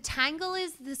 The tangle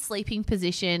is the sleeping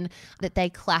position that they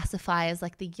classify as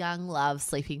like the young love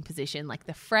sleeping position, like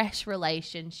the fresh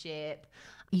relationship.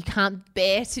 You can't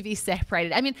bear to be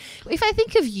separated. I mean, if I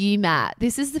think of you, Matt,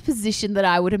 this is the position that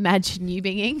I would imagine you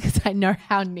being in because I know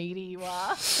how needy you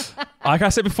are. Like I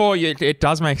said before, it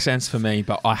does make sense for me,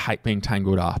 but I hate being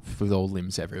tangled up with all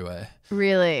limbs everywhere.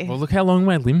 Really? Well, look how long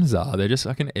my limbs are. They're just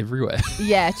fucking everywhere.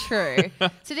 Yeah, true.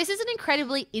 So this is an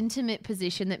incredibly intimate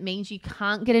position that means you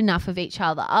can't get enough of each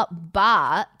other.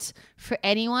 But for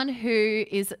anyone who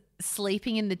is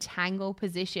sleeping in the tangle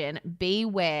position,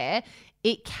 beware.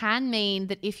 It can mean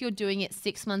that if you're doing it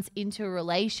 6 months into a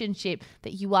relationship,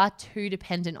 that you are too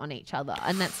dependent on each other,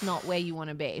 and that's not where you want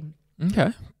to be. Okay.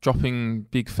 Dropping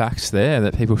big facts there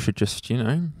that people should just,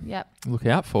 Yep. look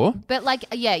out for. But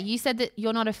you said that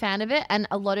you're not a fan of it, and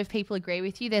a lot of people agree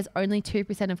with you. There's only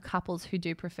 2% of couples who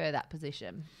do prefer that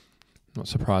position. Not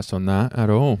surprised on that at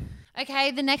all.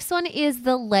 Okay, the next one is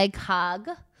the leg hug.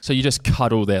 So you just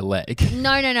cuddle their leg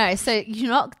No. So you're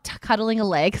not cuddling a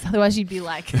leg, because otherwise you'd be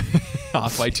like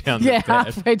halfway down the bed.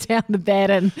 halfway down the bed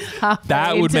and halfway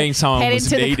That would mean someone head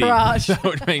was into needy. the crotch. That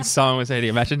would mean someone was needy.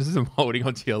 Imagine just them holding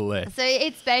onto your leg. So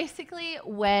it's basically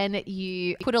when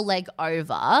you put a leg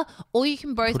over, or you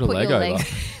can both Put a put leg your over.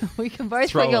 legs. We can both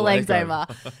Throw put your a legs leg over.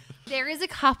 There is a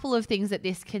couple of things that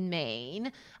this can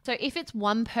mean. So if it's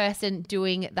one person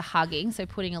doing the hugging, so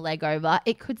putting a leg over,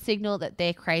 it could signal that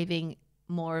they're craving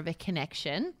more of a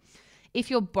connection. If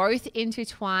you're both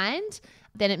intertwined,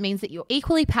 then it means that you're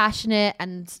equally passionate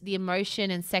and the emotion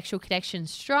and sexual connection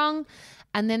strong.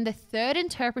 And then the third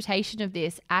interpretation of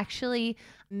this actually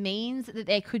means that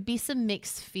there could be some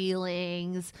mixed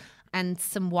feelings and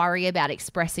some worry about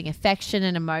expressing affection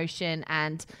and emotion,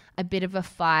 and a bit of a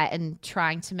fight and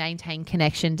trying to maintain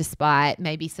connection despite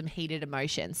maybe some heated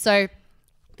emotions. So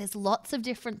there's lots of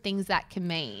different things that can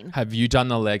mean. Have you done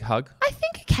the leg hug? I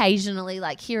think occasionally,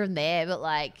 like here and there, but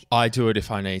like... I do it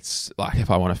if I need, like if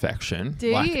I want affection.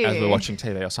 Do like you? as we're watching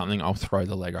TV or something, I'll throw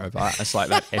the leg over. It's like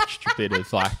that extra bit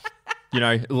of like, you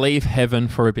know, leave heaven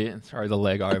for a bit and throw the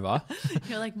leg over.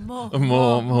 You're like,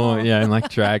 more. Yeah, and like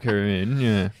drag her in,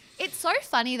 yeah. It's so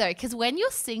funny though, because when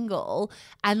you're single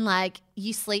and like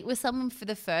you sleep with someone for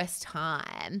the first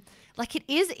time, like it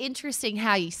is interesting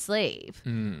how you sleep.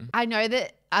 I know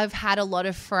that I've had a lot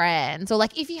of friends, or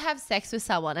like if you have sex with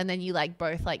someone and then you like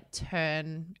both like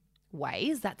turn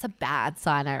ways, that's a bad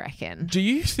sign, I reckon. Do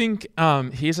you think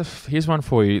here's one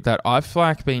for you, that I've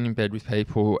like been in bed with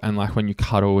people and like when you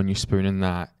cuddle and you spoon and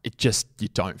that, it just, you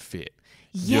don't fit.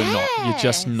 You're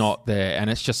just not there, and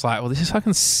it's just like, well, this is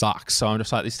fucking sucks. So I'm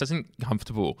just like, this isn't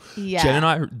comfortable. Yeah. Jen and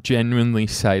I genuinely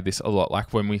say this a lot,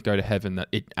 like when we go to heaven, that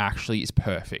it actually is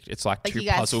perfect. It's like Like two you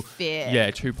guys puzzle,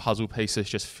 fit. two puzzle pieces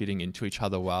just fitting into each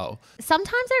other well.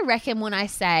 Sometimes I reckon when I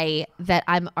say that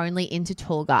I'm only into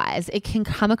tall guys, it can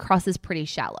come across as pretty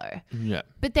shallow. Yeah,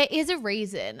 But there is a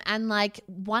reason, and like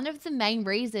one of the main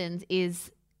reasons is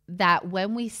that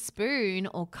when we spoon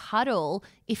or cuddle,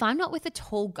 if I'm not with a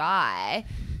tall guy,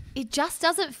 it just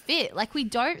doesn't fit. Like we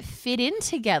don't fit in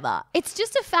together. It's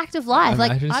just a fact of life.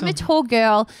 Like I'm a tall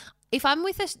girl. If I'm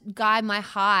with a guy my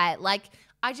height, like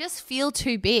I just feel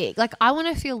too big. Like I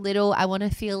want to feel little. I want to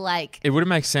feel like... it would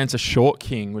make sense. A short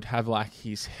king would have like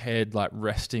his head like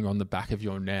resting on the back of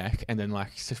your neck, and then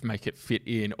like to make it fit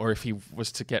in. Or if he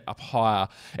was to get up higher,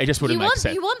 it just wouldn't make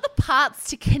sense. You want the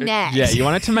parts to connect. Yeah, you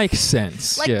want it to make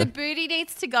sense. Like yeah. the booty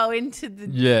needs to go into the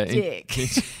dick.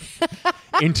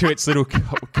 Into its little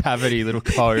cavity, little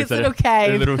cove, Its little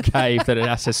cave. a little cave that it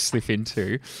has to slip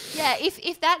into. Yeah,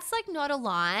 if that's like not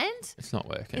aligned, It's not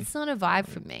working. it's not a vibe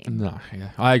for me. No,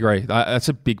 yeah, I agree. That's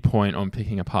a big point on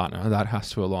picking a partner. That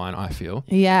has to align, I feel.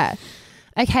 Yeah.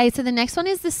 Okay, so the next one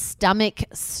is the stomach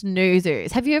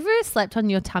snoozers. Have you ever slept on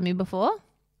your tummy before?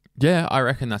 Yeah, I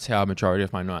reckon that's how a majority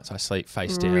of my nights I sleep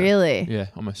face down. Really? Yeah,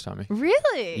 on my stomach.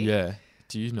 Really? Yeah.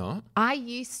 Do you not? I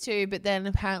used to, but then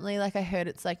apparently like I heard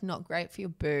it's like not great for your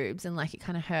boobs and like it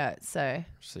kind of hurts. So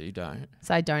You don't.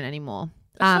 I don't anymore.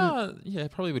 Yeah,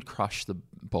 probably would crush the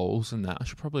balls and that. I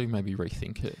should probably maybe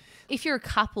rethink it. If you're a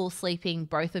couple sleeping,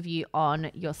 both of you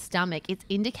on your stomach, it's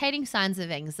indicating signs of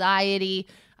anxiety,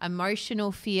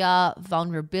 emotional fear,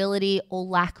 vulnerability, or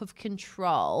lack of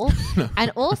control,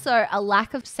 and also a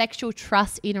lack of sexual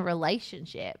trust in a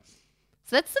relationship.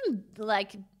 So that's some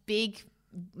like big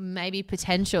maybe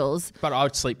potentials. But I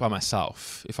would sleep by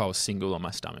myself if I was single on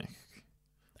my stomach.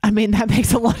 I mean, that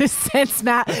makes a lot of sense,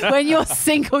 Matt. When you're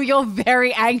single, you're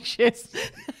very anxious.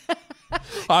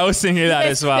 I was thinking that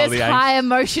as well. There's high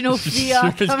emotional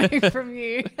fear coming from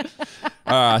you.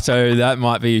 All right, so that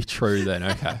might be true then.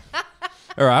 Okay.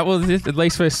 All right. Well, at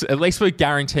least we're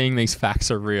guaranteeing these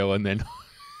facts are real, and then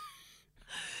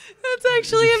That's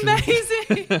actually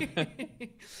amazing.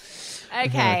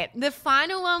 Okay, the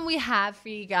final one we have for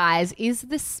you guys is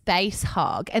the space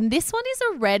hog. And this one is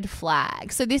a red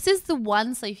flag. So this is the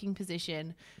one sleeping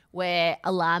position where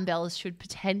alarm bells should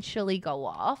potentially go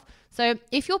off. So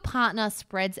if your partner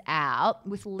spreads out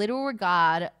with little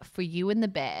regard for you in the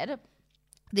bed,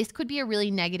 this could be a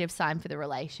really negative sign for the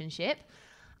relationship.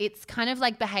 It's kind of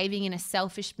like behaving in a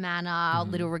selfish manner,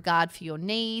 little regard for your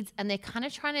needs, and they're kind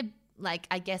of trying to, like,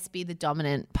 I guess, be the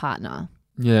dominant partner.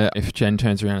 yeah, if Jen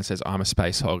turns around and says, I'm a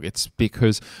space hog, it's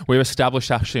because we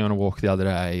established actually on a walk the other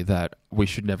day that we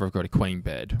should never have got a queen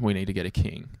bed. We need to get a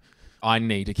king. I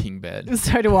need a king bed.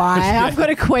 So do I. I've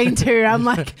got a queen too. I'm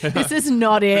like, this is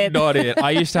not it. Not it. I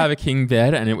used to have a king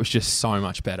bed and it was just so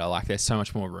much better. Like there's so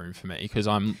much more room for me because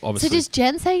I'm obviously... So does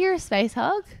Jen say you're a space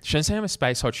hog? She doesn't say I'm a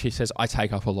space hog. She says I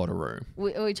take up a lot of room.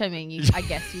 Which I mean, I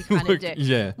guess you kind of do.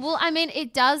 Yeah. Well, I mean,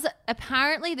 it does.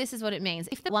 Apparently, this is what it means.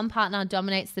 If the one partner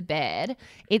dominates the bed,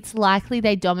 it's likely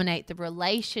they dominate the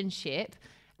relationship,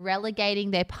 relegating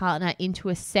their partner into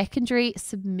a secondary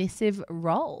submissive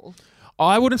role.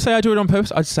 I wouldn't say I do it on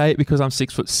purpose. I'd say it because I'm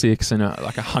 6'6" and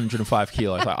like 105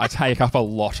 kilos. Like, I take up a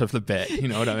lot of the bed. You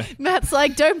know what I mean? Matt's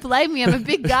like, don't blame me. I'm a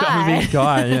big guy. I'm a big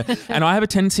guy, yeah. And I have a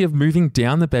tendency of moving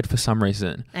down the bed for some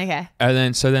reason. Okay.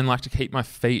 And then like to keep my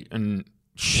feet and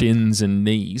shins and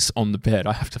knees on the bed,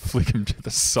 I have to flick them to the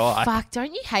side. Fuck,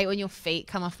 don't you hate when your feet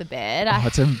come off the bed?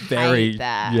 It's a very, hate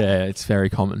that. Yeah, it's very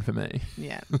common for me.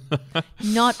 Yeah.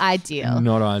 Not ideal.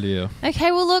 Not ideal.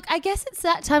 Okay, well, look, I guess it's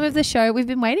that time of the show we've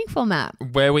been waiting for, Matt.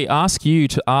 Where we ask you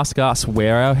to ask us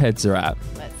where our heads are at.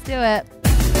 Let's do it.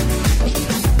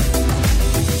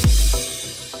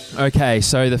 Okay,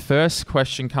 so the first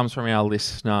question comes from our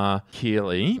listener,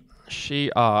 Keely.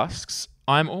 She asks,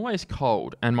 I'm always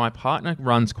cold and my partner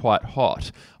runs quite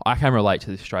hot. I can relate to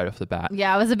this straight off the bat.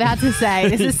 Yeah, I was about to say,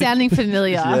 this is sounding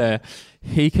familiar. Yeah.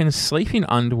 He can sleep in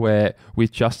underwear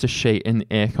with just a sheet and the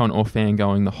aircon or fan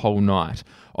going the whole night.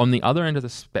 On the other end of the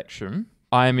spectrum,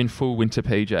 I am in full winter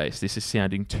PJs. This is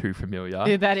sounding too familiar.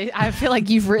 Yeah, that is, I feel like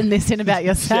you've written this in about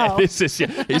yourself. Is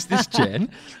this Jen?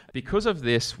 Because of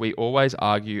this, we always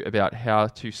argue about how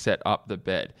to set up the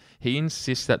bed. He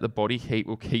insists that the body heat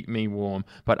will keep me warm,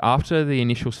 but after the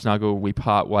initial snuggle, we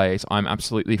part ways. I'm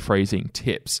absolutely freezing.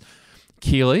 Tips.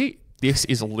 Keely, this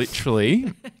is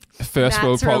literally first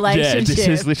world problem. Yeah, this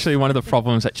is literally one of the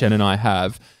problems that Jen and I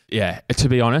have. Yeah, to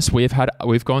be honest, we've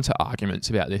gone to arguments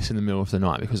about this in the middle of the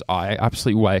night because I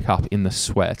absolutely wake up in the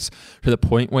sweats to the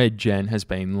point where Jen has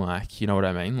been like, you know what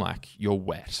I mean? Like, you're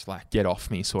wet, like get off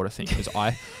me sort of thing. Because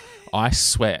I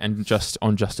sweat and just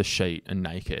on just a sheet and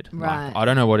naked. Right. Like, I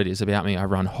don't know what it is about me. I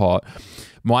run hot.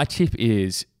 My tip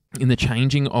is, in the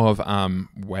changing of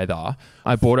weather,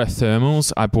 I bought her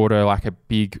thermals. I bought her like a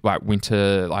big like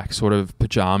winter like sort of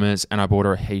pajamas, and I bought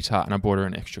her a heater, and I bought her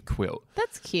an extra quilt.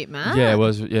 That's cute, man. Yeah, it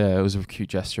was a cute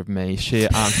gesture of me. She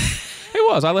it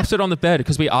was. I left it on the bed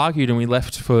because we argued and we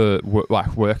left for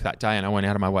work that day, and I went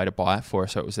out of my way to buy it for her,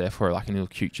 so it was there for her, like a little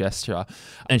cute gesture.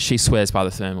 And she swears by the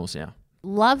thermals now.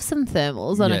 Love some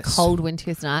thermals on a cold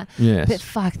winter's night. Yes. But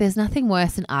fuck, there's nothing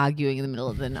worse than arguing in the middle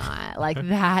of the night. Like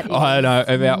that is I know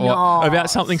about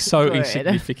something so good.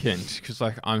 insignificant because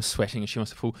like I'm sweating and she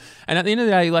wants to pull. And at the end of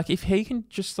the day, like if he can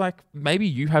just like maybe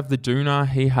you have the doona,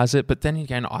 he has it. But then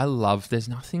again, there's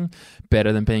nothing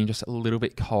better than being just a little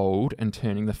bit cold and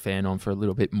turning the fan on for a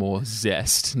little bit more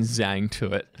zest and zang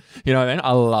to it. You know what I mean?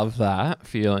 I love that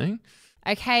feeling.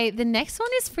 Okay, the next one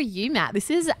is for you, Matt. This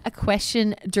is a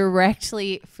question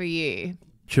directly for you.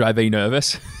 Should I be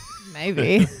nervous?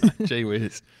 Maybe. Gee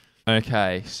whiz.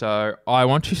 Okay, so I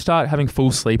want to start having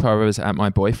full sleepovers at my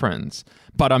boyfriend's,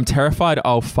 but I'm terrified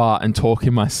I'll fart and talk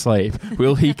in my sleep.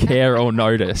 Will he care or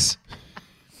notice?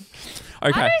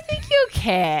 Okay. I don't think he'll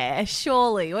care,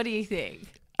 surely. What do you think?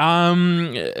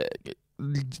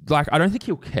 Like, I don't think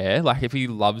he'll care. Like, if he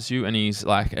loves you and he's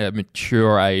like a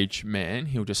mature age man,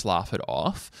 he'll just laugh it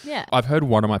off. Yeah. I've heard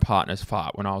one of my partners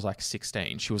fart when I was like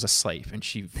 16. She was asleep and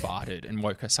she farted and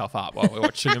woke herself up while we were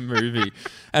watching a movie.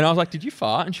 And I was like, did you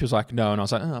fart? And she was like, no. And I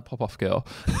was like, oh, pop off, girl.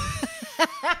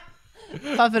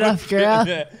 Pop it off, girl.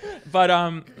 Yeah. But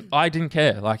I didn't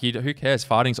care. Like, who cares?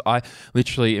 Farting's, I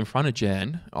literally, in front of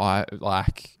Jen, I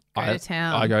go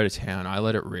to town. I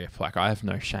let it rip. Like, I have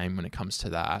no shame when it comes to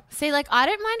that. See, like, I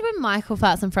don't mind when Michael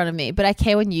farts in front of me, but I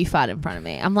care when you fart in front of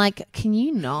me. I'm like, can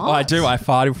you not? Oh, I do. I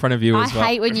fart in front of you as well. I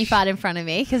hate when you fart in front of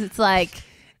me because it's like,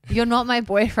 you're not my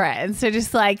boyfriend. So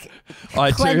just like,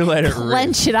 I do let it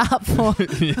clench it up for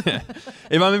me. Yeah.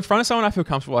 If I'm in front of someone I feel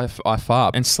comfortable, I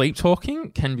fart. And sleep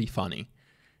talking can be funny.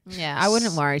 Yeah, I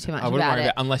wouldn't worry too much about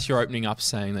it. Unless you're opening up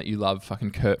saying that you love fucking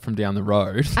Kurt from down the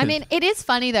road. I mean, it is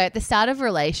funny though, at the start of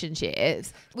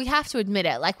relationships, we have to admit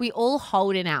it, like we all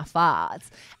hold in our farts.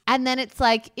 And then it's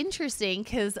like interesting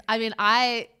because I mean,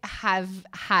 I have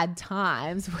had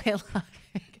times where like,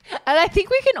 and I think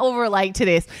we can all relate to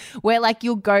this, where like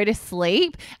you'll go to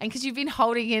sleep and because you've been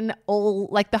holding in all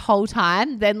like the whole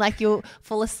time, then like you'll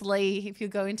fall asleep, you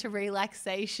go into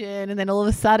relaxation, and then all of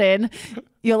a sudden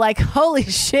you're like, holy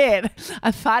shit,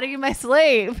 I'm farting in my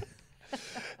sleep.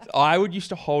 I used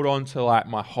to hold on to like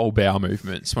my whole bowel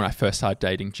movements when I first started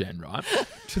dating Jen, right?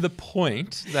 To the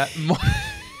point that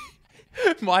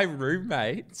My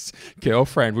roommate's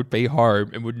girlfriend would be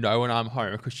home and would know when I'm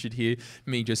home because she'd hear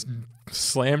me just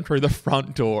slam through the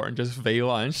front door and just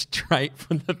V-line straight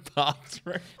from the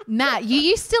bathroom. Matt, you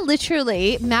used to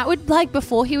literally, Matt would like,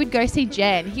 before he would go see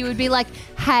Jen, he would be like,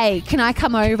 hey, can I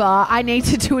come over? I need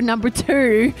to do a number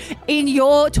 2 in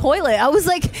your toilet. I was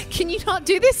like, can you not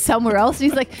do this somewhere else? And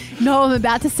he's like, no, I'm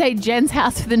about to stay at Jen's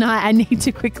house for the night. I need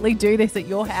to quickly do this at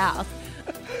your house.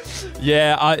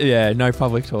 Yeah, no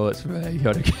public toilets for me.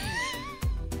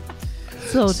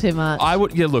 It's all too much. I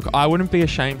wouldn't be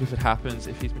ashamed if it happens.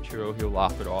 If he's mature, he'll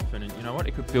laugh it off, and you know what?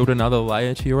 It could build another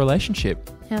layer to your relationship.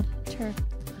 Yeah, true.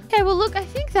 Okay, well, look, I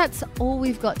think that's all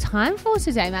we've got time for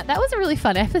today, Matt. That was a really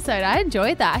fun episode. I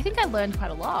enjoyed that. I think I learned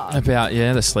quite a lot. About,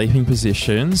 the sleeping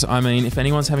positions. I mean, if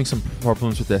anyone's having some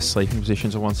problems with their sleeping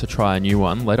positions or wants to try a new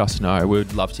one, let us know.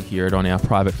 We'd love to hear it on our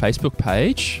private Facebook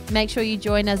page. Make sure you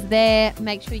join us there.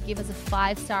 Make sure you give us a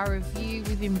 5-star review.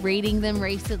 We've been reading them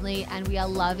recently, and we are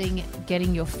loving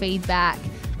getting your feedback.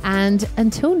 And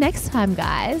until next time,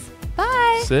 guys,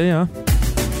 bye. See ya.